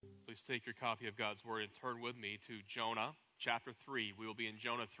Please take your copy of God's Word and turn with me to Jonah chapter 3. We will be in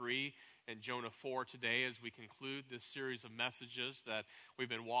Jonah 3 and Jonah 4 today as we conclude this series of messages that we've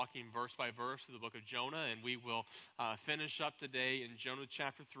been walking verse by verse through the book of Jonah. And we will finish up today in Jonah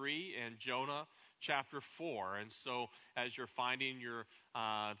chapter 3 and Jonah chapter 4. And so as you're finding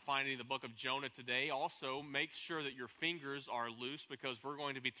the book of Jonah today, also make sure that your fingers are loose, because we're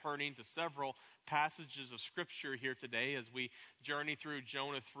going to be turning to several passages of Scripture here today as we journey through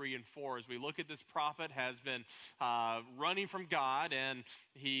Jonah 3 and 4. As we look at this prophet has been running from God, and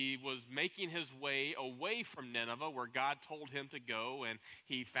he was making his way away from Nineveh, where God told him to go, and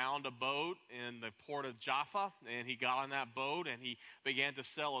he found a boat in the port of Jaffa, and he got on that boat, and he began to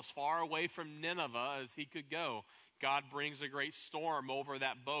sail as far away from Nineveh as he could go. God brings a great storm over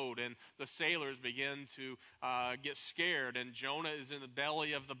that boat, and the sailors begin to get scared, and Jonah is in the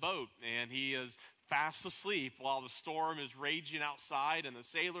belly of the boat, and he is fast asleep while the storm is raging outside, and the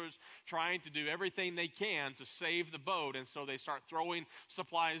sailors trying to do everything they can to save the boat. And so they start throwing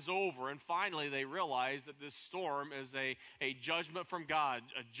supplies over, and finally they realize that this storm is a judgment from God,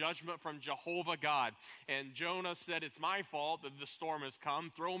 a judgment from Jehovah God. And Jonah said, "It's my fault that the storm has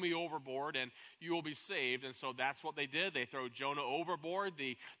come. Throw me overboard and you will be saved." And so that's what they did. They throw Jonah overboard.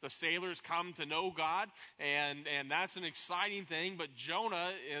 The sailors come to know God, and that's an exciting thing. But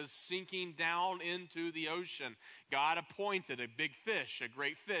Jonah is sinking down into the ocean. God appointed a big fish, a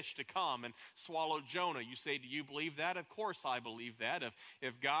great fish, to come and swallow Jonah. You say, do you believe that? Of course I believe that.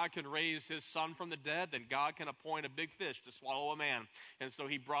 If God can raise his son from the dead, then God can appoint a big fish to swallow a man. And so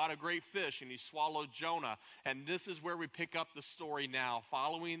he brought a great fish and he swallowed Jonah. And this is where we pick up the story now.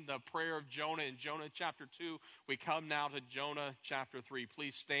 Following the prayer of Jonah in Jonah chapter 2, we come now to Jonah chapter 3.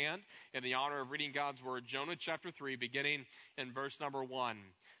 Please stand in the honor of reading God's word. Jonah chapter 3, beginning in verse number 1.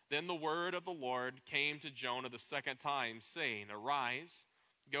 Then the word of the Lord came to Jonah the second time, saying, "Arise,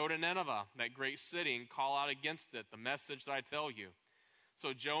 go to Nineveh, that great city, and call out against it the message that I tell you."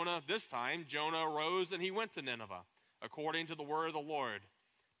 So this time Jonah arose and he went to Nineveh, according to the word of the Lord.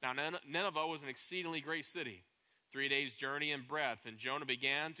 Now Nineveh was an exceedingly great city, 3 days' journey in breadth. And Jonah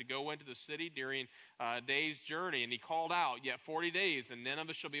began to go into the city during a day's journey, and he called out, "Yet 40 days, and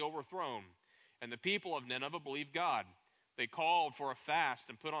Nineveh shall be overthrown." And the people of Nineveh believed God. They called for a fast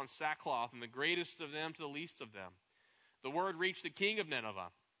and put on sackcloth, and the greatest of them to the least of them. The word reached the king of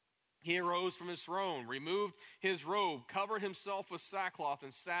Nineveh. He arose from his throne, removed his robe, covered himself with sackcloth,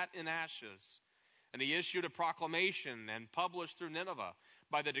 and sat in ashes. And he issued a proclamation and published through Nineveh,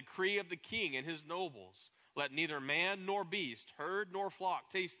 by the decree of the king and his nobles, "Let neither man nor beast, herd nor flock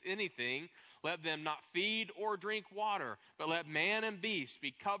taste anything. Let them not feed or drink water, but let man and beast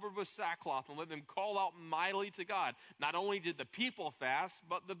be covered with sackcloth, and let them call out mightily to God." Not only did the people fast,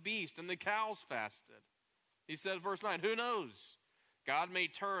 but the beast and the cows fasted. He said, verse 9, "Who knows? God may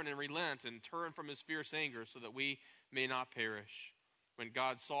turn and relent and turn from his fierce anger, so that we may not perish." When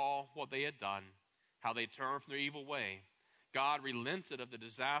God saw what they had done, how they turned from their evil way, God relented of the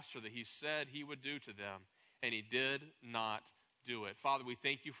disaster that he said he would do to them, and he did not do it. Father, we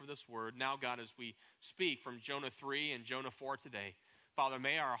thank you for this word. Now, God, as we speak from Jonah 3 and Jonah 4 today, Father,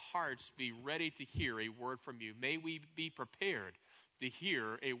 may our hearts be ready to hear a word from you. May we be prepared to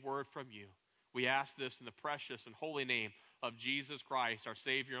hear a word from you. We ask this in the precious and holy name of Jesus Christ, our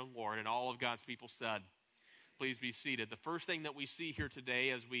Savior and Lord, and all of God's people said. Please be seated. The first thing that we see here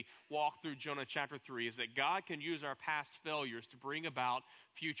today as we walk through Jonah chapter 3 is that God can use our past failures to bring about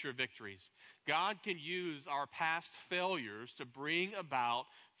future victories. God can use our past failures to bring about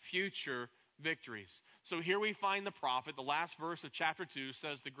future victories. So here we find the prophet. The last verse of chapter 2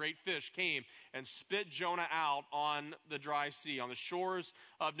 says the great fish came and spit Jonah out on the dry sea, on the shores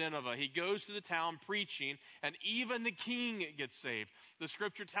of Nineveh. He goes to the town preaching, and even the king gets saved. The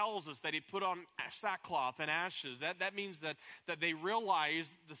scripture tells us that he put on sackcloth and ashes. That means that they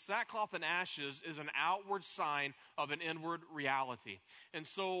realize the sackcloth and ashes is an outward sign of an inward reality. And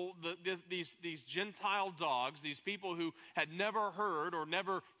so these Gentile dogs, these people who had never heard or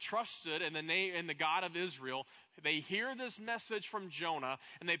never trusted in the God of Israel, they hear this message from Jonah,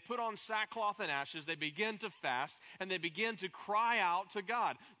 and they put on sackcloth and ashes. They begin to fast, and they begin to cry out to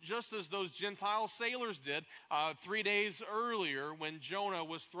God, just as those Gentile sailors did 3 days earlier when Jonah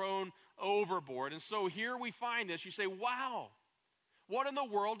was thrown overboard. And so here we find this. You say, wow, what in the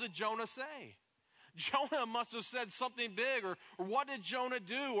world did Jonah say? Jonah must have said something big, or what did Jonah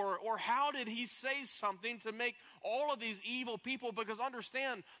do, or how did he say something to make all of these evil people? Because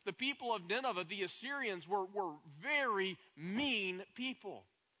understand, the people of Nineveh, the Assyrians, were very mean people.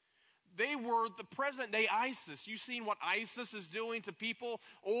 They were the present-day ISIS. You've seen what ISIS is doing to people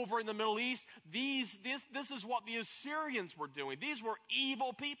over in the Middle East. This is what the Assyrians were doing. These were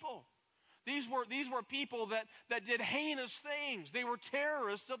evil people. These were people that did heinous things. They were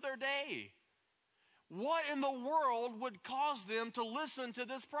terrorists of their day. What in the world would cause them to listen to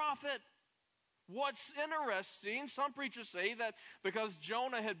this prophet? What's interesting, some preachers say that because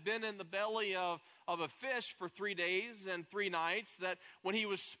Jonah had been in the belly of a fish for 3 days and 3 nights, that when he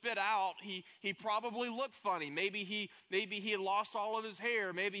was spit out, he probably looked funny. Maybe he had lost all of his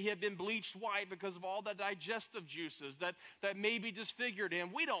hair. Maybe he had been bleached white because of all the digestive juices that maybe disfigured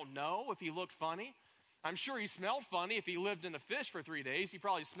him. We don't know if he looked funny. I'm sure he smelled funny. If he lived in a fish for 3 days, he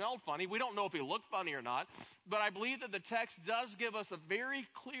probably smelled funny. We don't know if he looked funny or not. But I believe that the text does give us a very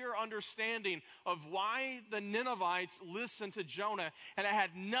clear understanding of why the Ninevites listened to Jonah, and it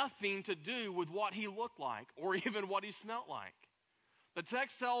had nothing to do with what he looked like or even what he smelled like. The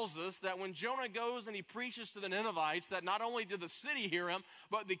text tells us that when Jonah goes and he preaches to the Ninevites, that not only did the city hear him,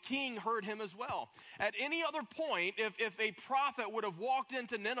 but the king heard him as well. At any other point, if a prophet would have walked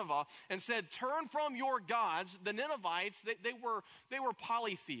into Nineveh and said, "Turn from your gods," the Ninevites, they were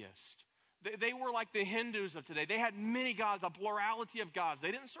polytheists. They were like the Hindus of today. They had many gods, a plurality of gods.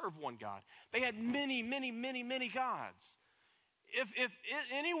 They didn't serve one God. They had many, many, many, many gods. If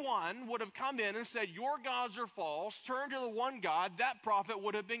anyone would have come in and said, "Your gods are false, turn to the one God," that prophet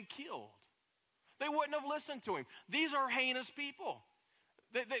would have been killed. They wouldn't have listened to him. These are heinous people.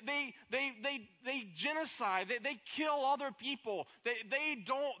 They genocide. They kill other people.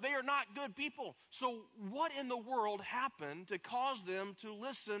 They are not good people. So what in the world happened to cause them to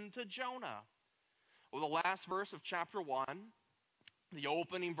listen to Jonah? Well, the last verse of chapter 1, the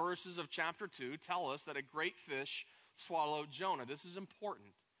opening verses of chapter 2 tell us that a great fish swallowed Jonah. This is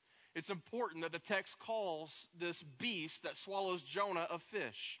important. It's important that the text calls this beast that swallows Jonah a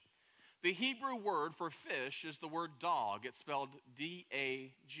fish. The Hebrew word for fish is the word dog. It's spelled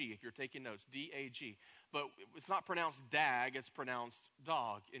D-A-G, if you're taking notes, D-A-G. But it's not pronounced dag, it's pronounced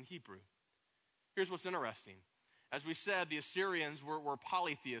dog in Hebrew. Here's what's interesting. As we said, the Assyrians were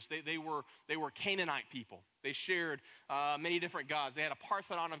polytheists. They were Canaanite people. They shared many different gods. They had a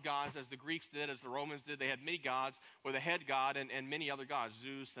Parthenon of gods, as the Greeks did, as the Romans did. They had many gods with a head god and many other gods,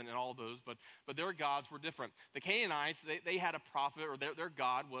 Zeus and all those. But their gods were different. The Canaanites, they had a prophet, or their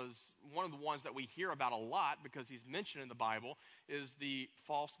god was one of the ones that we hear about a lot because he's mentioned in the Bible, is the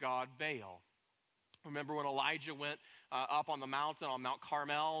false god Baal. Remember when Elijah went up on the mountain, on Mount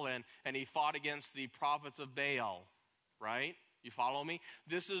Carmel, and he fought against the prophets of Baal, right? You follow me?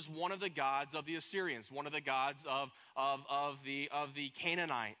 This is one of the gods of the Assyrians, one of the gods of the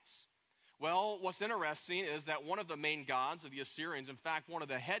Canaanites. Well, what's interesting is that one of the main gods of the Assyrians, in fact, one of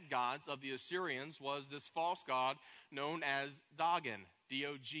the head gods of the Assyrians was this false god known as Dagon,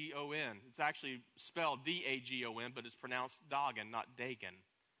 D-O-G-O-N. It's actually spelled D-A-G-O-N, but it's pronounced Dagon, not Dagon.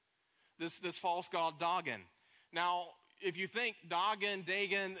 This false god Dagon. Now, if you think Dagon,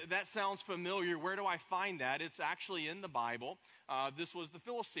 that sounds familiar. Where do I find that? It's actually in the Bible. This was the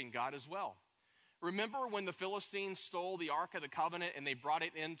Philistine god as well. Remember when the Philistines stole the Ark of the Covenant and they brought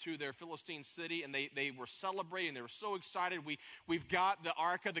it into their Philistine city and they were celebrating. They were so excited. We've got the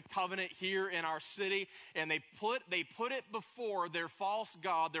Ark of the Covenant here in our city. And they put it before their false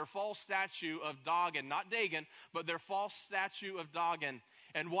god, their false statue of Dagon. Not Dagon, but their false statue of Dagon.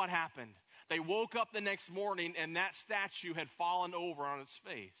 And what happened? They woke up the next morning and that statue had fallen over on its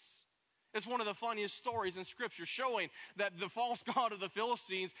face. It's one of the funniest stories in Scripture, showing that the false god of the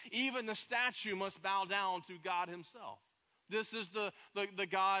Philistines, even the statue must bow down to God himself. This is the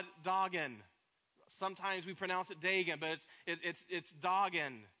god Dagon. Sometimes we pronounce it Dagon, but it's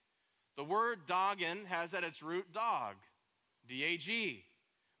Dagon. The word Dagon has at its root dog, D-A-G,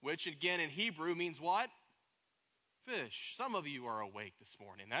 which again in Hebrew means what? Fish. Some of you are awake this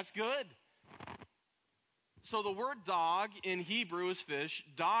morning. That's good. So the word dog in Hebrew is fish.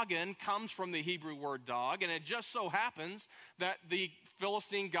 Dagon comes from the Hebrew word dog, and it just so happens that the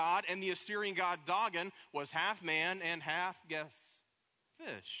Philistine god and the Assyrian god Dagon was half man and half, guess,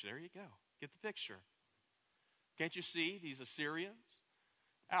 fish. There you go. Get the picture. Can't you see these Assyrians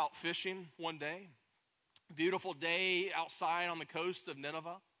out fishing one day? Beautiful day outside on the coast of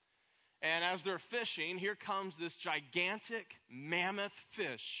Nineveh. And as they're fishing, here comes this gigantic mammoth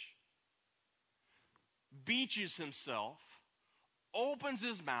fish. Beaches himself, opens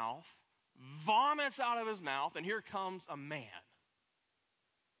his mouth, vomits out of his mouth, and here comes a man.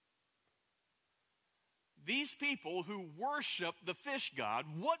 These people who worship the fish god,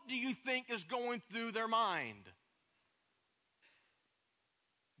 what do you think is going through their mind?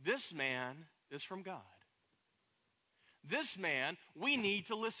 This man is from God. This man, we need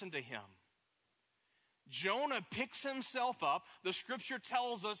to listen to him. Jonah picks himself up. The scripture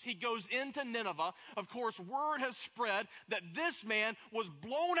tells us he goes into Nineveh. Of course, word has spread that this man was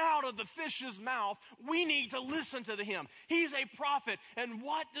blown out of the fish's mouth. We need to listen to him. He's a prophet. And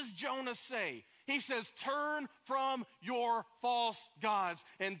what does Jonah say? He says, turn from your false gods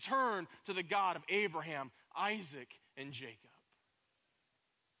and turn to the God of Abraham, Isaac, and Jacob.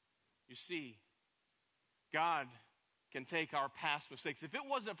 You see, God can take our past mistakes. If it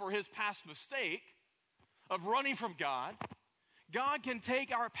wasn't for his past mistake of running from God, God can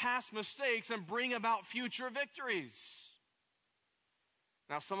take our past mistakes and bring about future victories.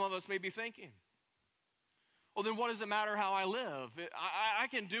 Now, some of us may be thinking, well, then what does it matter how I live? I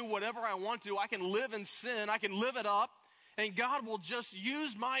can do whatever I want to. I can live in sin. I can live it up. And God will just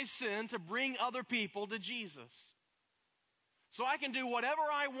use my sin to bring other people to Jesus. So I can do whatever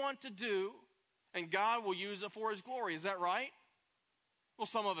I want to do, and God will use it for his glory. Is that right? Well,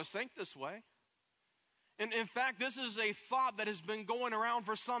 some of us think this way. And in fact, this is a thought that has been going around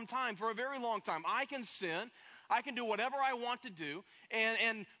for some time, for a very long time. I can sin. I can do whatever I want to do.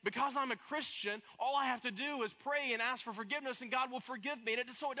 And because I'm a Christian, all I have to do is pray and ask for forgiveness, and God will forgive me.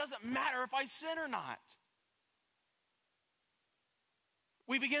 So it doesn't matter if I sin or not.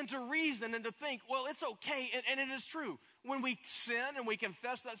 We begin to reason and to think, well, it's okay, and it is true. When we sin and we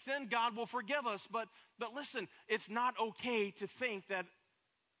confess that sin, God will forgive us. But listen, it's not okay to think that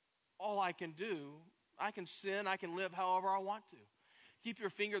all I can do, I can sin, I can live however I want to. Keep your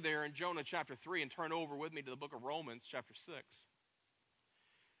finger there in Jonah chapter 3 and turn over with me to the book of Romans chapter 6.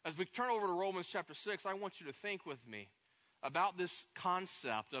 As we turn over to Romans chapter 6, I want you to think with me about this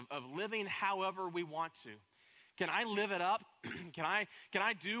concept of living however we want to. Can I live it up? Can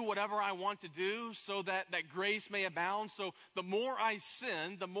I do whatever I want to do so that grace may abound? So the more I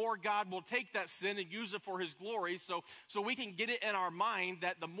sin, the more God will take that sin and use it for his glory. So we can get it in our mind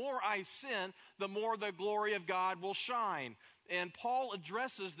that the more I sin, the more the glory of God will shine. And Paul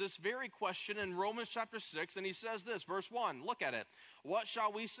addresses this very question in Romans chapter 6, and he says this, verse 1, look at it. What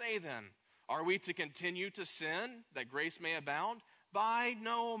shall we say then? Are we to continue to sin that grace may abound? By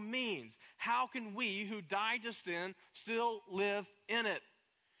no means. How can we who died to sin still live in it?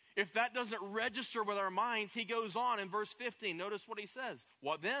 If that doesn't register with our minds, he goes on in verse 15. Notice what he says.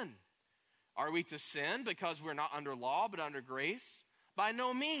 What then? Are we to sin because we're not under law but under grace? By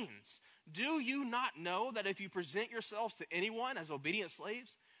no means. Do you not know that if you present yourselves to anyone as obedient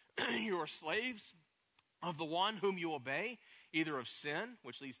slaves, you are slaves of the one whom you obey, either of sin,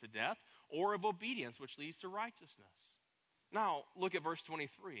 which leads to death, or of obedience, which leads to righteousness? Now, look at verse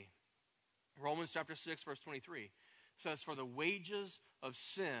 23. Romans chapter 6, verse 23 says, for the wages of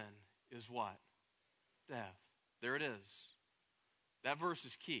sin is what? Death. There it is. That verse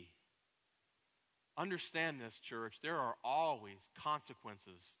is key. Understand this, church. There are always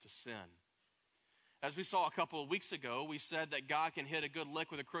consequences to sin. As we saw a couple of weeks ago, we said that God can hit a good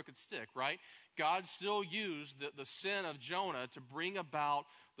lick with a crooked stick, right? God still used the sin of Jonah to bring about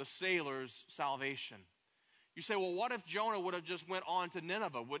the sailors' salvation. You say, well, what if Jonah would have just went on to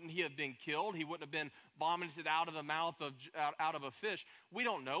Nineveh? Wouldn't he have been killed? He wouldn't have been vomited out of the mouth out of a fish. We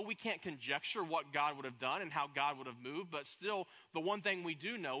don't know. We can't conjecture what God would have done and how God would have moved. But still, the one thing we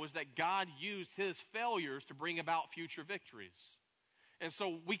do know is that God used his failures to bring about future victories. And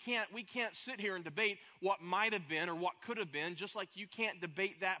so we can't sit here and debate what might have been or what could have been, just like you can't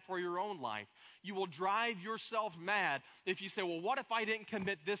debate that for your own life. You will drive yourself mad if you say, well, what if I didn't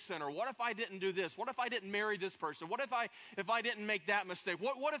commit this sin? Or what if I didn't do this? What if I didn't marry this person? What if I didn't make that mistake?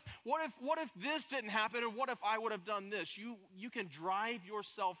 What if this didn't happen? And what if I would have done this? You can drive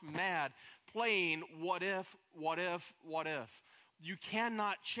yourself mad playing what if. You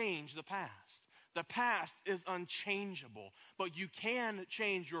cannot change the past. The past is unchangeable, but you can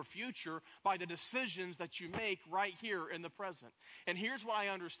change your future by the decisions that you make right here in the present. And here's what I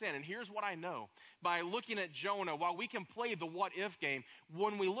understand, and here's what I know. By looking at Jonah, while we can play the what-if game,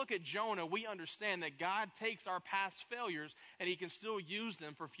 when we look at Jonah, we understand that God takes our past failures and he can still use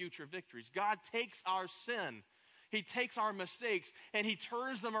them for future victories. God takes our sin, he takes our mistakes, and he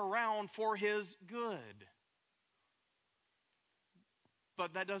turns them around for his good.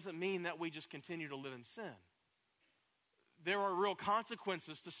 But that doesn't mean that we just continue to live in sin. There are real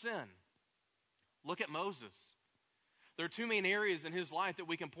consequences to sin. Look at Moses. There are two main areas in his life that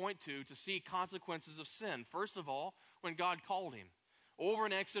we can point to see consequences of sin. First of all, when God called him. Over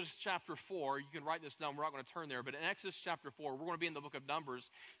in Exodus chapter 4, you can write this down, we're not going to turn there, but in Exodus chapter 4, we're going to be in the book of Numbers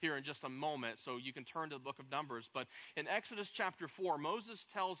here in just a moment, so you can turn to the book of Numbers. But in Exodus chapter 4, Moses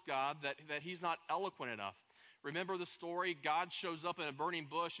tells God that he's not eloquent enough. Remember the story? God shows up in a burning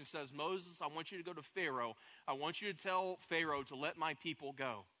bush and says, Moses, I want you to go to Pharaoh. I want you to tell Pharaoh to let my people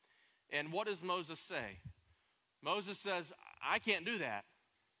go. And what does Moses say? Moses says, I can't do that.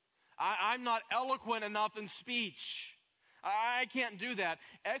 I'm not eloquent enough in speech. I can't do that.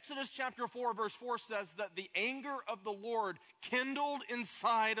 Exodus chapter 4, verse 4 says that the anger of the Lord kindled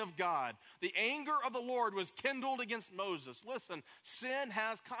inside of God. The anger of the Lord was kindled against Moses. Listen, sin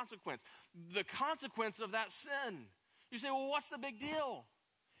has consequence. The consequence of that sin. You say, well, what's the big deal?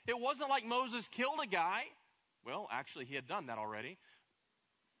 It wasn't like Moses killed a guy. Well, actually, he had done that already.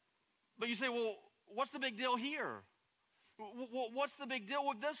 But you say, well, what's the big deal here? What's the big deal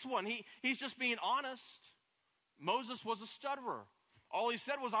with this one? He's just being honest. Moses was a stutterer. All he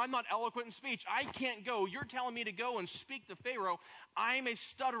said was, I'm not eloquent in speech. I can't go. You're telling me to go and speak to Pharaoh. I'm a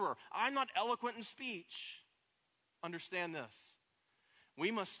stutterer. I'm not eloquent in speech. Understand this. We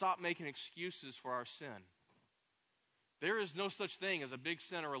must stop making excuses for our sin. There is no such thing as a big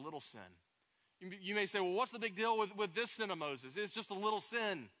sin or a little sin. You may say, well, what's the big deal with this sin of Moses? It's just a little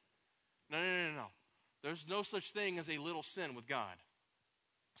sin. No. There's no such thing as a little sin with God.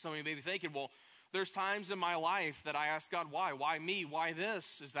 Some of you may be thinking, well, there's times in my life that I ask God, why? Why me? Why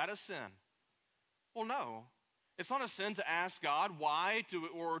this? Is that a sin? Well, no. It's not a sin to ask God why,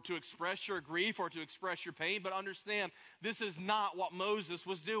 or to express your grief or to express your pain, but understand this is not what Moses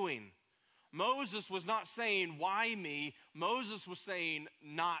was doing. Moses was not saying, why me? Moses was saying,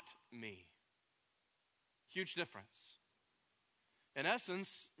 not me. Huge difference. In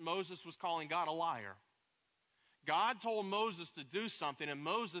essence, Moses was calling God a liar. God told Moses to do something, and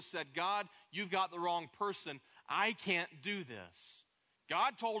Moses said, God, you've got the wrong person. I can't do this.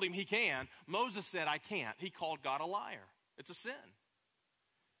 God told him he can. Moses said, I can't. He called God a liar. It's a sin.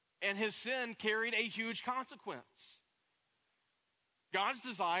 And his sin carried a huge consequence. God's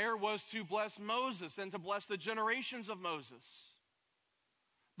desire was to bless Moses and to bless the generations of Moses.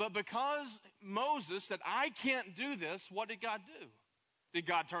 But because Moses said, I can't do this, what did God do? Did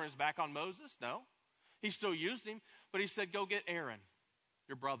God turn his back on Moses? No. He still used him, but he said, go get Aaron,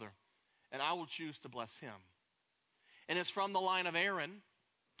 your brother, and I will choose to bless him. And it's from the line of Aaron,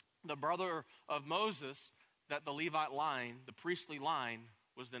 the brother of Moses, that the Levite line, the priestly line,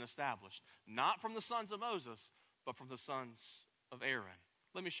 was then established. Not from the sons of Moses, but from the sons of Aaron.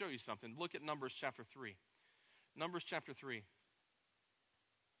 Let me show you something. Look at Numbers chapter 3. Numbers chapter 3.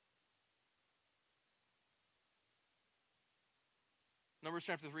 Numbers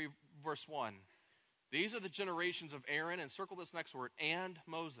chapter 3, verse 1. These are the generations of Aaron, and circle this next word, and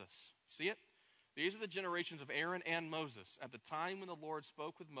Moses. See it? These are the generations of Aaron and Moses at the time when the Lord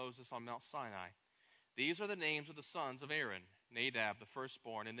spoke with Moses on Mount Sinai. These are the names of the sons of Aaron, Nadab, the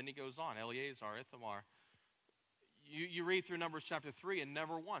firstborn, and then he goes on, Eleazar, Ithamar. You read through Numbers chapter 3, and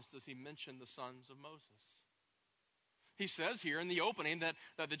never once does he mention the sons of Moses. He says here in the opening that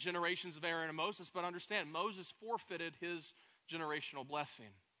the generations of Aaron and Moses, but understand, Moses forfeited his generational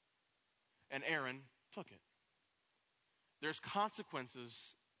blessing, and Aaron took it. There's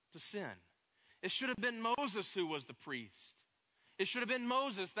consequences to sin. It should have been Moses who was the priest. It should have been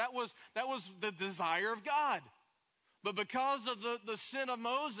Moses. That was the desire of God. But because of the sin of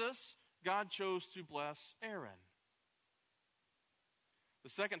Moses, God chose to bless Aaron. The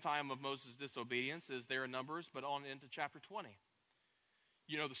second time of Moses' disobedience is there in Numbers, but on into chapter 20.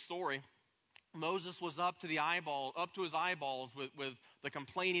 You know the story. Moses was up to his eyeballs with the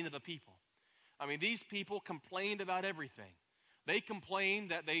complaining of the people. I mean, these people complained about everything. They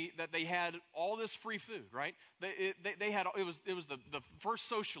complained that they had all this free food, right? They had it was the first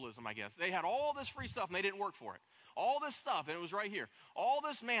socialism, I guess. They had all this free stuff and they didn't work for it. All this stuff, and it was right here. All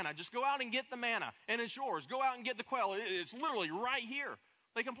this manna, just go out and get the manna, and it's yours. Go out and get the quail. It's literally right here.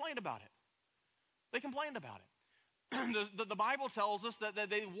 They complained about it. They complained about it. The Bible tells us that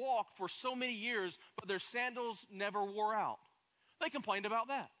they walked for so many years, but their sandals never wore out. They complained about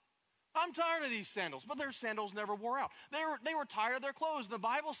that. I'm tired of these sandals, but their sandals never wore out. They were tired of their clothes. The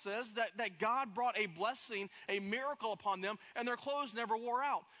Bible says that God brought a blessing, a miracle upon them, and their clothes never wore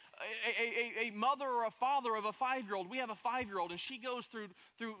out. A mother or a father of a 5-year-old, we have a 5-year-old, and she goes through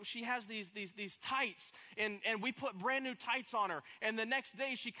she has these tights, and we put brand new tights on her, and the next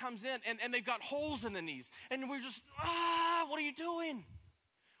day she comes in, and they've got holes in the knees, and we're just, what are you doing?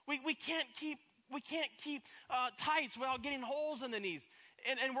 We can't keep tights without getting holes in the knees.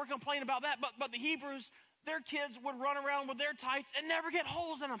 And we're complaining about that. But the Hebrews, their kids would run around with their tights and never get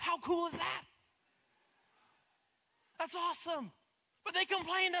holes in them. How cool is that? That's awesome. But they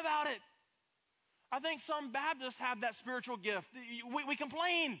complained about it. I think some Baptists have that spiritual gift. We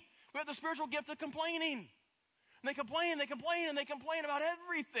complain. We have the spiritual gift of complaining. And they complain about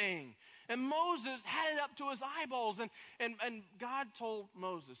everything. And Moses had it up to his eyeballs. And God told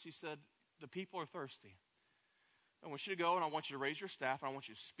Moses, he said, the people are thirsty. I want you to go and I want you to raise your staff and I want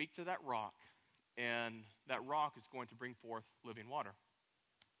you to speak to that rock. And that rock is going to bring forth living water.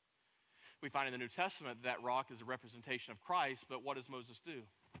 We find in the New Testament that rock is a representation of Christ, but what does Moses do?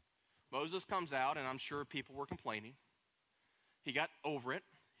 Moses comes out, and I'm sure people were complaining. He got over it.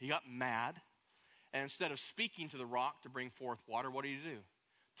 He got mad. And instead of speaking to the rock to bring forth water, what did he do?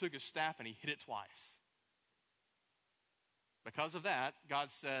 Took his staff and he hit it twice. Because of that, God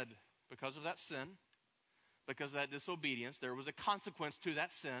said, because of that sin, because of that disobedience, there was a consequence to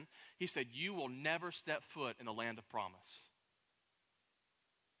that sin. He said, you will never step foot in the land of promise.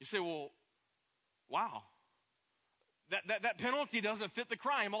 You say, well, wow. That penalty doesn't fit the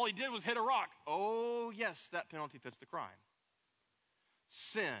crime. All he did was hit a rock. Oh, yes, that penalty fits the crime.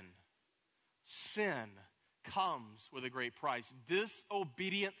 Sin comes with a great price.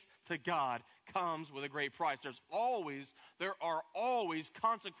 Disobedience to God comes with a great price. There are always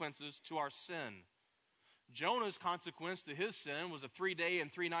consequences to our sin. Jonah's consequence to his sin was a 3-day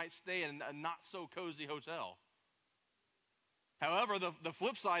and 3-night stay in a not-so-cozy hotel. However, the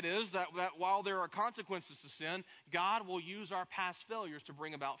flip side is that while there are consequences to sin, God will use our past failures to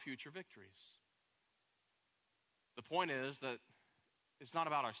bring about future victories. The point is that it's not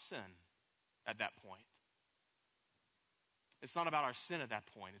about our sin at that point. It's not about our sin at that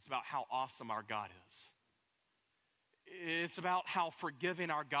point. It's about how awesome our God is. It's about how forgiving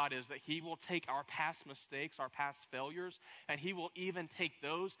our God is, that he will take our past mistakes, our past failures, and he will even take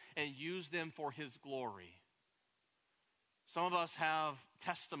those and use them for his glory. Some of us have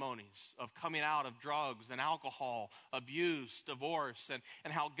testimonies of coming out of drugs and alcohol, abuse, divorce,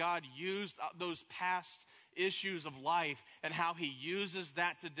 and how God used those past issues of life and how he uses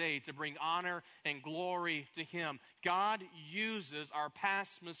that today to bring honor and glory to him. God uses our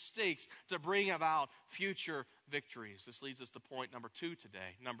past mistakes to bring about future victories. This leads us to point number 2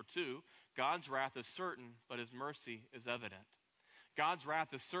 today. Number 2, God's wrath is certain, but his mercy is evident. God's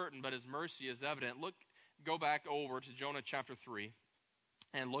wrath is certain, but his mercy is evident. Go back over to Jonah chapter 3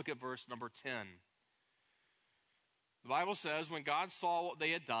 and look at verse number 10. The Bible says, when God saw what they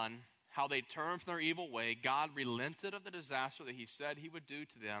had done, how they turned from their evil way, God relented of the disaster that he said he would do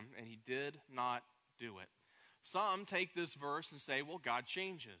to them, and he did not do it. Some take this verse and say, well, God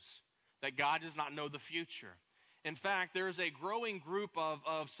changes, that God does not know the future. In fact, there is a growing group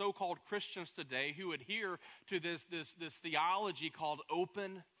of so-called Christians today who adhere to this theology called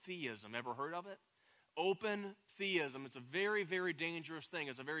open theism. Ever heard of it? Open theism. It's a very, very dangerous thing.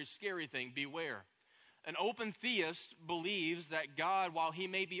 It's a very scary thing. Beware. An open theist believes that God, while he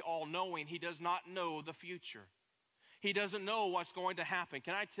may be all-knowing, he does not know the future. He doesn't know what's going to happen.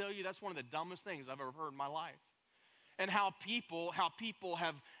 Can I tell you, that's one of the dumbest things I've ever heard in my life. And how people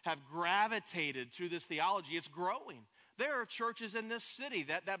have gravitated to this theology. It's growing. There are churches in this city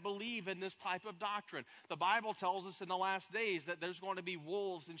that believe in this type of doctrine. The Bible tells us in the last days that there's going to be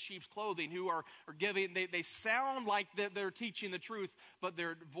wolves in sheep's clothing who are giving, they sound like they're teaching the truth, but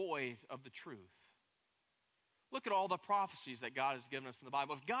they're void of the truth. Look at all the prophecies that God has given us in the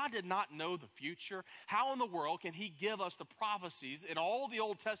Bible. If God did not know the future, how in the world can he give us the prophecies in all the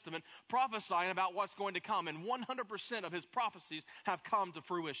Old Testament prophesying about what's going to come? And 100% of his prophecies have come to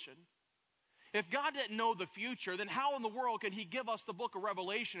fruition. If God didn't know the future, then how in the world can he give us the book of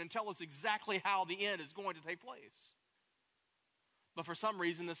Revelation and tell us exactly how the end is going to take place? But for some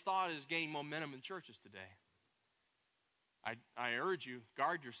reason, this thought is gaining momentum in churches today. I urge you,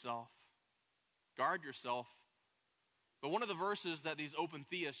 guard yourself. Guard yourself. But one of the verses that these open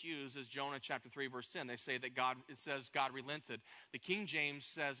theists use is Jonah chapter 3, verse 10. They say that it says God relented. The King James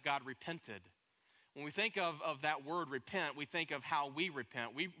says God repented. When we think of that word repent, we think of how we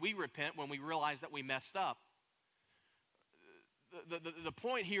repent. We repent when we realize that we messed up. The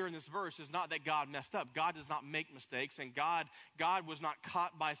point here in this verse is not that God messed up. God does not make mistakes, and God was not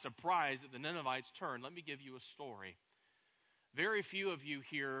caught by surprise that the Ninevites turned. Let me give you a story. Very few of you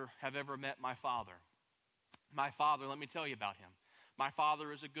here have ever met my father. My father, let me tell you about him. My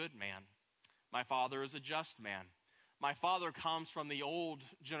father is a good man. My father is a just man. My father comes from the old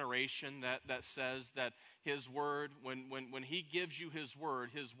generation that says that his word, when he gives you his word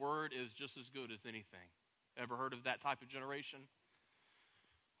is just as good as anything. Ever heard of that type of generation?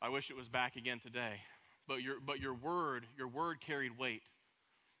 I wish it was back again today. But your word carried weight.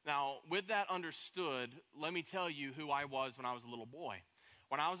 Now, with that understood, let me tell you who I was when I was a little boy.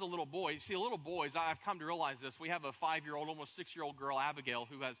 When I was a little boy, you see, little boys, I've come to realize this. We have a 5-year-old, almost 6-year-old girl, Abigail,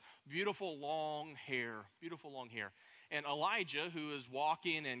 who has beautiful long hair. And Elijah, who is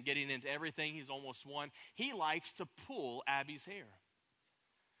walking and getting into everything, he's almost one, he likes to pull Abby's hair.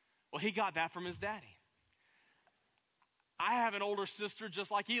 Well, he got that from his daddy. I have an older sister just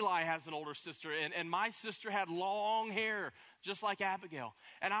like Eli has an older sister. And my sister had long hair just like Abigail.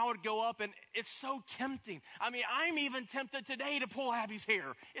 And I would go up and it's so tempting. I mean, I'm even tempted today to pull Abby's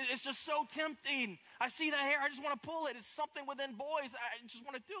hair. It's just so tempting. I see that hair, I just want to pull it. It's something within boys. I just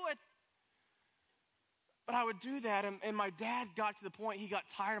want to do it. But I would do that, and my dad got to the point, he got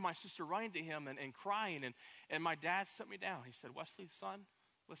tired of my sister running to him and crying. And my dad set me down. He said, Wesley, son,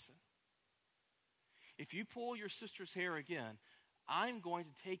 listen. If you pull your sister's hair again, I'm going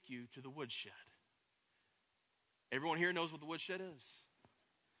to take you to the woodshed. Everyone here knows what the woodshed is.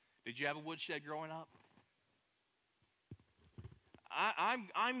 Did you have a woodshed growing up?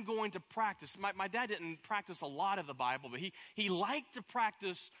 I'm going to practice. My dad didn't practice a lot of the Bible, but he liked to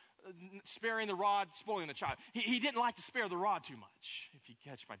practice sparing the rod, spoiling the child. He didn't like to spare the rod too much, if you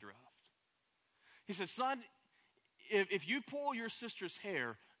catch my drift. He said, son, if you pull your sister's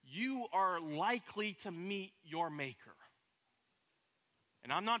hair, you are likely to meet your maker.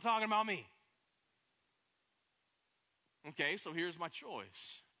 And I'm not talking about me. Okay, so here's my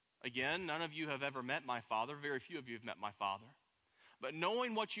choice. Again, none of you have ever met my father. Very few of you have met my father. But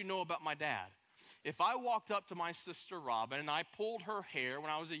knowing what you know about my dad, if I walked up to my sister Robin and I pulled her hair when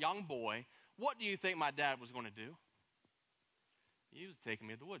I was a young boy, what do you think my dad was going to do? He was taking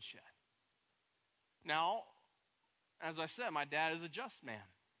me to the woodshed. Now, as I said, my dad is a just man.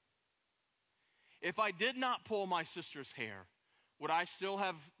 If I did not pull my sister's hair, would I still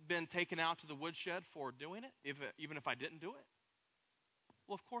have been taken out to the woodshed for doing it, even if I didn't do it?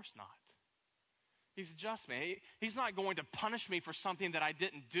 Well, of course not. He's a just man. He's not going to punish me for something that I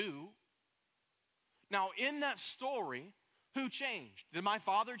didn't do. Now, in that story, who changed? Did my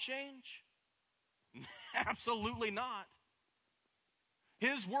father change? Absolutely not.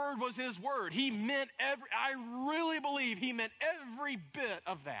 His word was his word. He meant I really believe he meant every bit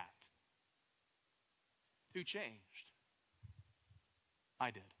of that. Who changed?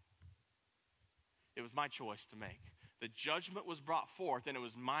 I did. It was my choice to make. The judgment was brought forth, and it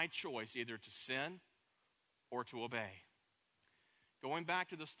was my choice either to sin or to obey. Going back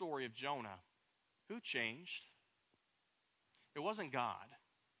to the story of Jonah, who changed? It wasn't God.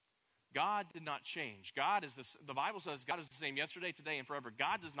 God did not change. The Bible says God is the same yesterday, today, and forever.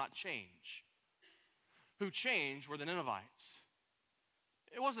 God does not change. Who changed were the Ninevites.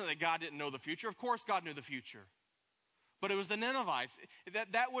 It wasn't that God didn't know the future. Of course God knew the future. But it was the Ninevites.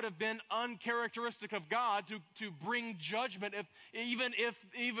 That would have been uncharacteristic of God to bring judgment even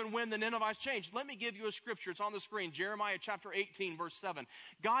when the Ninevites changed. Let me give you a scripture. It's on the screen. Jeremiah chapter 18, verse 7.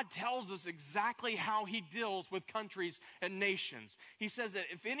 God tells us exactly how he deals with countries and nations. He says that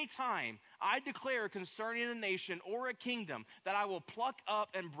if any time I declare concerning a nation or a kingdom that I will pluck up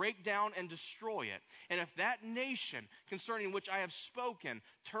and break down and destroy it, and if that nation concerning which I have spoken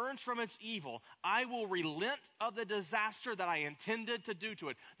turns from its evil, I will relent of the disaster that I intended to do to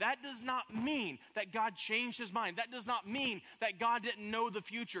it. That does not mean that God changed his mind. That does not mean that God didn't know the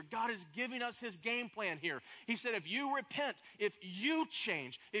future. God is giving us his game plan here. He said, if you repent, if you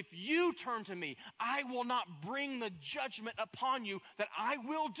change, if you turn to me, I will not bring the judgment upon you that I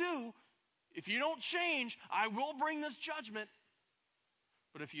will do. If you don't change, I will bring this judgment.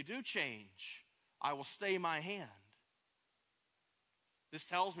 But if you do change, I will stay my hand. This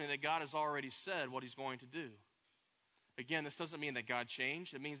tells me that God has already said what he's going to do. Again, this doesn't mean that God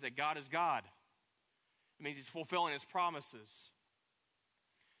changed. It means that God is God. It means he's fulfilling his promises.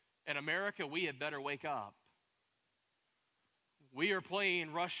 In America, we had better wake up. We are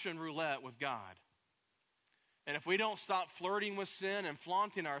playing Russian roulette with God. And if we don't stop flirting with sin and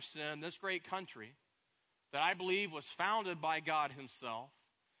flaunting our sin, this great country that I believe was founded by God himself,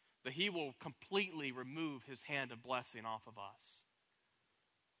 that he will completely remove his hand of blessing off of us.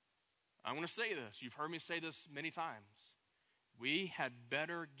 I'm going to say this. You've heard me say this many times. We had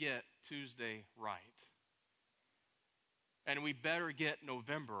better get Tuesday right. And we better get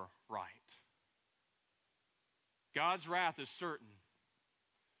November right. God's wrath is certain,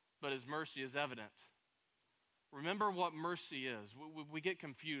 but his mercy is evident. Remember what mercy is. We get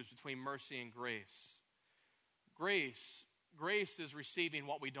confused between mercy and grace. Grace is receiving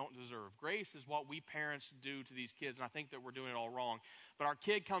what we don't deserve. Grace is what we parents do to these kids, and I think that we're doing it all wrong. But our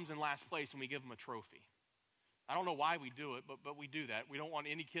kid comes in last place, and we give them a trophy. I don't know why we do it, but we do that. We don't want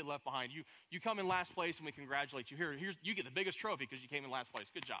any kid left behind. You come in last place, and we congratulate you. Here's you get the biggest trophy because you came in last place.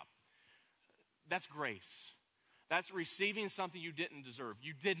 Good job. That's grace. That's receiving something you didn't deserve.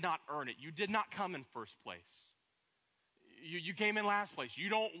 You did not earn it. You did not come in first place. you came in last place. You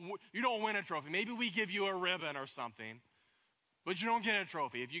don't win a trophy. Maybe we give you a ribbon or something, but you don't get a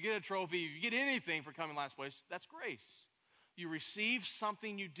trophy. If you get a trophy, if you get anything for coming last place, that's grace. You receive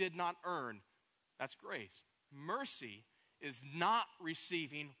something you did not earn. That's grace. Mercy is not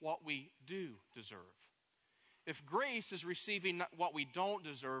receiving what we do deserve. If grace is receiving what we don't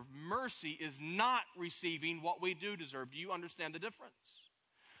deserve, mercy is not receiving what we do deserve. Do you understand the difference?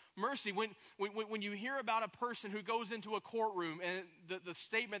 Mercy, when you hear about a person who goes into a courtroom and the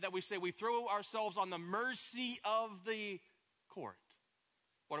statement that we say, we throw ourselves on the mercy of the court.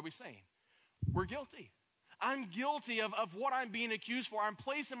 What are we saying? We're guilty. I'm guilty of what I'm being accused for. I'm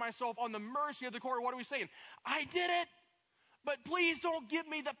placing myself on the mercy of the court. What are we saying? I did it, but please don't give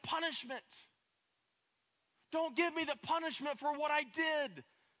me the punishment. Don't give me the punishment for what I did.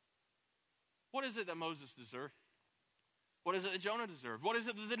 What is it that Moses deserved? What is it that Jonah deserved? What is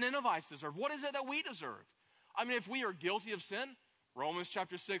it that the Ninevites deserve? What is it that we deserve? I mean, if we are guilty of sin, Romans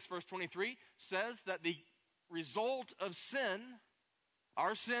chapter 6, verse 23 says that the result of sin,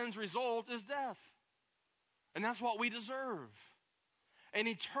 our sin's result is death. And that's what we deserve. An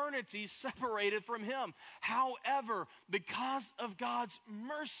eternity separated from Him. However, because of God's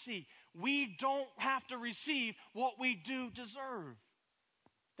mercy, we don't have to receive what we do deserve.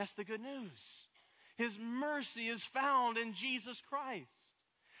 That's the good news. His mercy is found in Jesus Christ.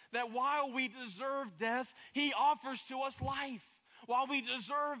 That while we deserve death, He offers to us life. While we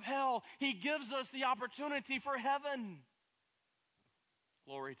deserve hell, He gives us the opportunity for heaven.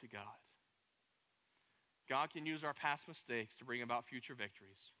 Glory to God. God can use our past mistakes to bring about future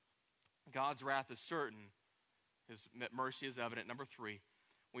victories. God's wrath is certain. His mercy is evident. Number 3,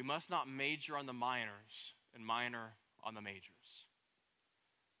 we must not major on the minors and minor on the majors.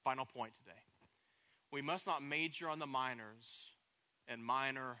 Final point today. We must not major on the minors and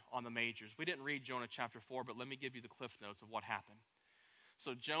minor on the majors. We didn't read Jonah chapter 4, but let me give you the cliff notes of what happened.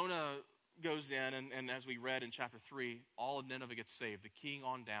 So Jonah goes in, and as we read in chapter 3, all of Nineveh gets saved, the king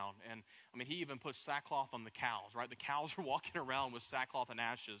on down. And I mean, he even puts sackcloth on the cows, right? The cows are walking around with sackcloth and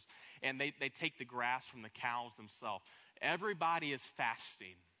ashes, and they take the grass from the cows themselves. Everybody is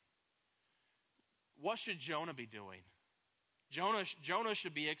fasting. What should Jonah be doing? Jonah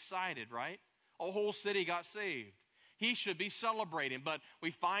should be excited, right? A whole city got saved. He should be celebrating, but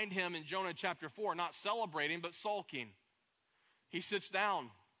we find him in Jonah chapter 4 not celebrating, but sulking. He sits down.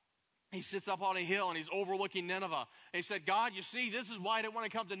 He sits up on a hill and he's overlooking Nineveh. And he said, God, you see, this is why I didn't want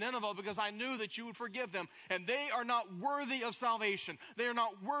to come to Nineveh, because I knew that you would forgive them. And they are not worthy of salvation. They are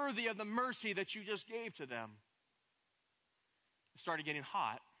not worthy of the mercy that you just gave to them. It started getting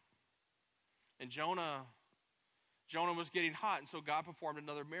hot. And Jonah was getting hot, and so God performed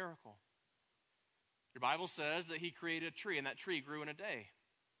another miracle. Your Bible says that He created a tree, and that tree grew in a day.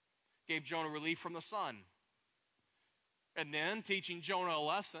 Gave Jonah relief from the sun. And then, teaching Jonah a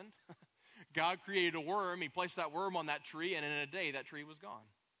lesson, God created a worm. He placed that worm on that tree, and in a day, that tree was gone.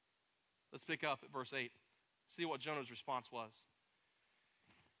 Let's pick up at verse 8. See what Jonah's response was.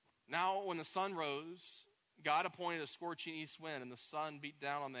 Now, when the sun rose, God appointed a scorching east wind, and the sun beat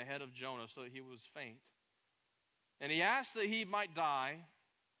down on the head of Jonah so that he was faint. And he asked that he might die.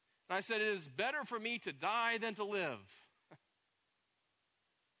 And I said, it is better for me to die than to live.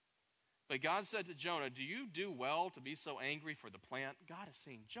 But God said to Jonah, do you do well to be so angry for the plant? God is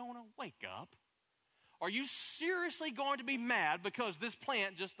saying, Jonah, wake up. Are you seriously going to be mad because this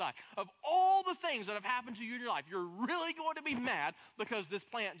plant just died? Of all the things that have happened to you in your life, you're really going to be mad because this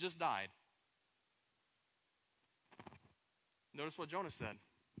plant just died? Notice what Jonah said.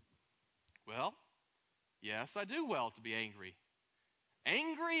 Well, yes, I do well to be angry.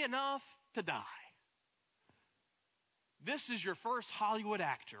 Angry enough to die. This is your first Hollywood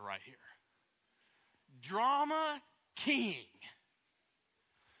actor right here. Drama king.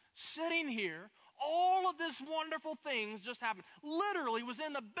 Sitting here, all of this wonderful things just happened. Literally was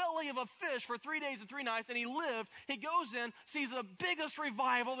in the belly of a fish for 3 days and 3 nights, and he lived. He goes in, sees the biggest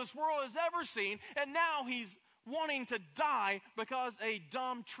revival this world has ever seen, and now he's wanting to die because a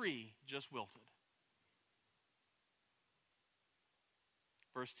dumb tree just wilted.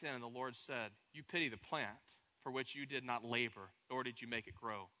 Verse 10, and the Lord said, you pity the plant for which you did not labor, nor did you make it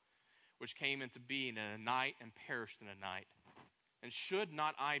grow, which came into being in a night and perished in a night. And should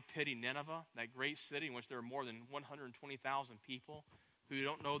not I pity Nineveh, that great city in which there are more than 120,000 people who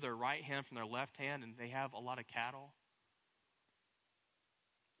don't know their right hand from their left hand, and they have a lot of cattle?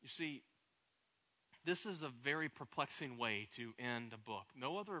 You see, this is a very perplexing way to end a book.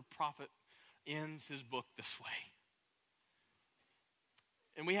 No other prophet ends his book this way.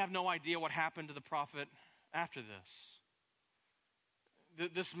 And we have no idea what happened to the prophet after this.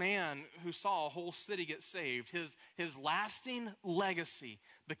 this man who saw a whole city get saved, his lasting legacy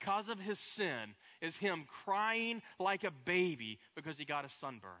because of his sin is him crying like a baby because he got a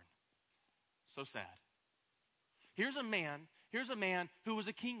sunburn. So sad. Here's a man who was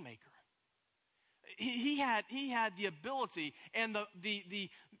a kingmaker. He had the ability and the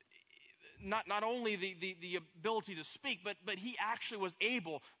not only the ability to speak, but he actually was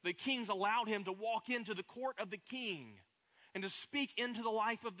able. The kings allowed him to walk into the court of the king and to speak into the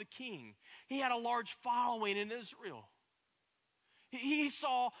life of the king. He had a large following in Israel. He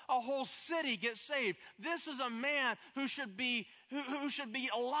saw a whole city get saved. This is a man who should be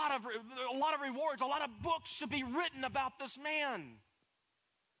a lot of rewards. A lot of books should be written about this man.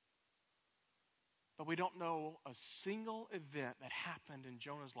 But we don't know a single event that happened in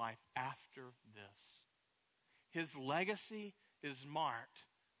Jonah's life after this. His legacy is marked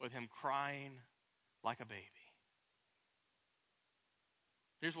with him crying like a baby.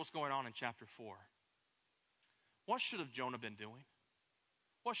 Here's what's going on in chapter 4. What should have Jonah been doing?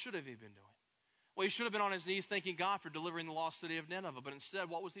 What should have he been doing? Well, he should have been on his knees thanking God for delivering the lost city of Nineveh, but instead,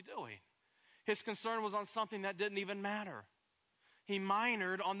 what was he doing? His concern was on something that didn't even matter. He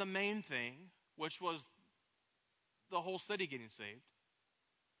minored on the main thing, which was the whole city getting saved.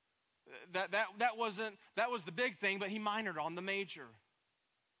 That was the big thing, but he minored on the major.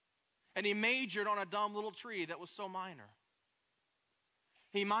 And he majored on a dumb little tree that was so minor.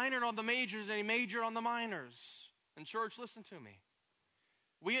 He minored on the majors and he majored on the minors. And church, listen to me.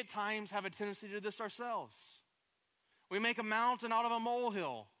 We at times have a tendency to do this ourselves. We make a mountain out of a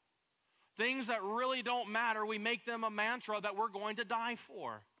molehill. Things that really don't matter, we make them a mantra that we're going to die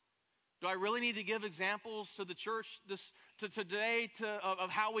for. Do I really need to give examples to the church today of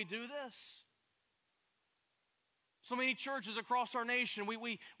how we do this? So many churches across our nation,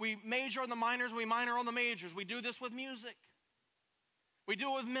 we major on the minors, we minor on the majors. We do this with music. We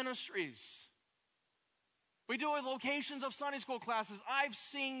do it with ministries. We do it with locations of Sunday school classes. I've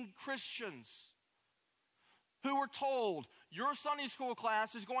seen Christians who were told, your Sunday school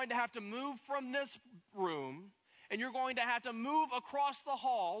class is going to have to move from this room and you're going to have to move across the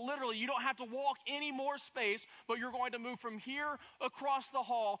hall. Literally, you don't have to walk any more space, but you're going to move from here across the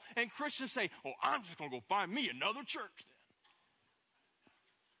hall. And Christians say, oh, I'm just going to go find me another church then.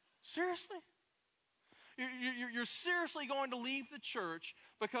 Seriously? You're seriously going to leave the church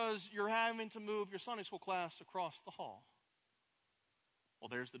because you're having to move your Sunday school class across the hall? Well,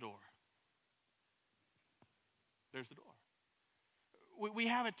 there's the door. There's the door. We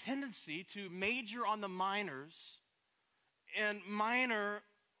have a tendency to major on the minors and minor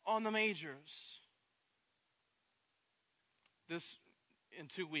on the majors. This, in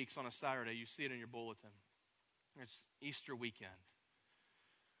 2 weeks on a Saturday, you see it in your bulletin. It's Easter weekend.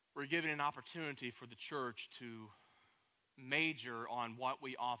 We're giving an opportunity for the church to major on what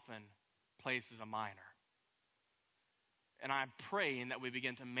we often place as a minor. And I'm praying that we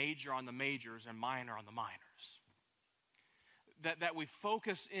begin to major on the majors and minor on the minors. That we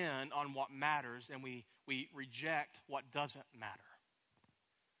focus in on what matters and we reject what doesn't matter.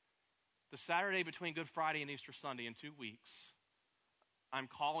 The Saturday between Good Friday and Easter Sunday in 2 weeks, I'm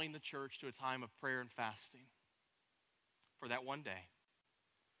calling the church to a time of prayer and fasting for that one day.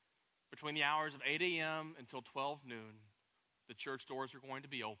 Between the hours of 8 a.m. until 12 noon, the church doors are going to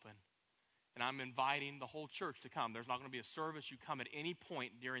be open. And I'm inviting the whole church to come. There's not going to be a service. You come at any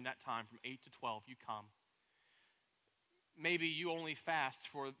point during that time from 8 to 12. You come. Maybe you only fast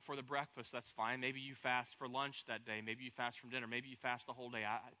for the breakfast. That's fine. Maybe you fast for lunch that day. Maybe you fast from dinner. Maybe you fast the whole day.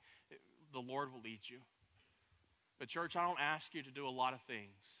 The Lord will lead you. But church, I don't ask you to do a lot of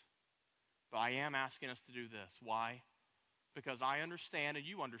things. But I am asking us to do this. Why? Because I understand and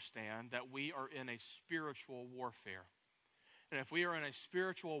you understand that we are in a spiritual warfare. And if we are in a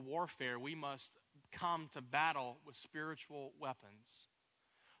spiritual warfare, we must come to battle with spiritual weapons.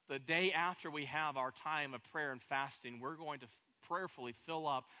 The day after we have our time of prayer and fasting, we're going to prayerfully fill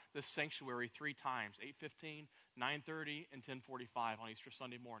up the sanctuary 3 times, 8:15, 9:30, and 10:45 on Easter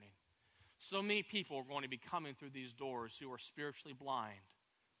Sunday morning. So many people are going to be coming through these doors who are spiritually blind,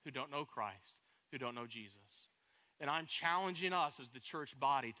 who don't know Christ, who don't know Jesus. And I'm challenging us as the church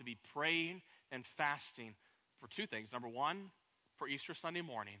body to be praying and fasting for 2 things. Number 1, for Easter Sunday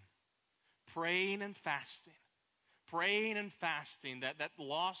morning. Praying and fasting. Praying and fasting that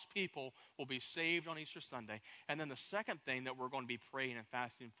lost people will be saved on Easter Sunday. And then the second thing that we're going to be praying and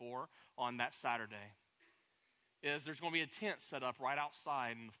fasting for on that Saturday is there's going to be a tent set up right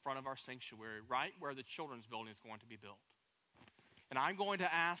outside in the front of our sanctuary, right where the children's building is going to be built. And I'm going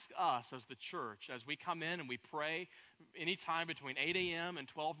to ask us as the church, as we come in and we pray anytime between 8 a.m. and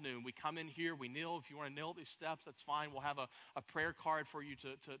 12 noon, we come in here, we kneel. If you want to kneel at these steps, that's fine. We'll have a prayer card for you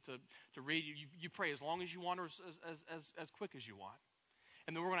to read. You pray as long as you want or as quick as you want.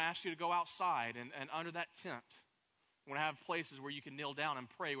 And then we're going to ask you to go outside and under that tent, we're going to have places where you can kneel down and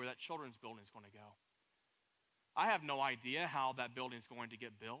pray where that children's building is going to go. I have no idea how that building is going to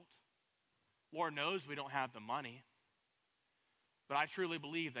get built. Lord knows we don't have the money. But I truly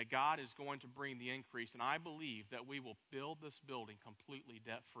believe that God is going to bring the increase, and I believe that we will build this building completely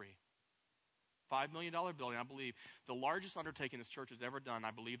debt-free. $5 million building, I believe, the largest undertaking this church has ever done,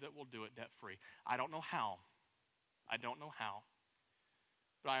 I believe that we'll do it debt-free. I don't know how.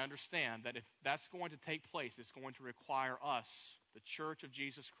 But I understand that if that's going to take place, it's going to require us, the church of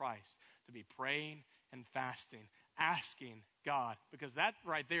Jesus Christ, to be praying and fasting, asking God, because that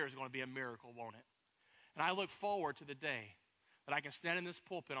right there is going to be a miracle, won't it? And I look forward to the day that I can stand in this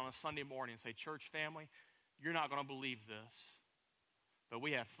pulpit on a Sunday morning and say, church family, you're not going to believe this, but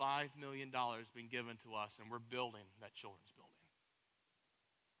we have $5 million being given to us, and we're building that children's building.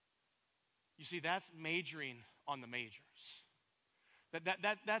 You see, that's majoring on the majors.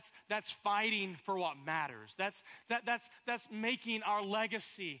 That's fighting for what matters. That's making our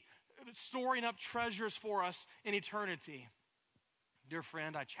legacy, storing up treasures for us in eternity. Dear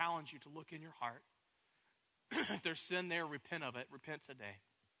friend, I challenge you to look in your heart. If there's sin there, repent of it. Repent today.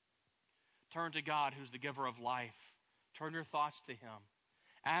 Turn to God, who's the giver of life. Turn your thoughts to Him.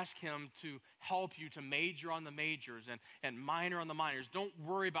 Ask Him to help you to major on the majors and minor on the minors. Don't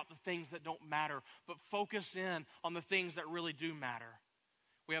worry about the things that don't matter, but focus in on the things that really do matter.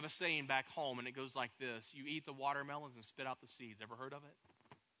 We have a saying back home, and it goes like this. You eat the watermelons and spit out the seeds. Ever heard of it?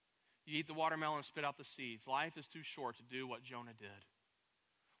 You eat the watermelon and spit out the seeds. Life is too short to do what Jonah did.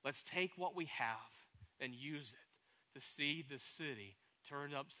 Let's take what we have and use it to see the city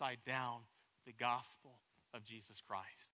turned upside down with the gospel of Jesus Christ.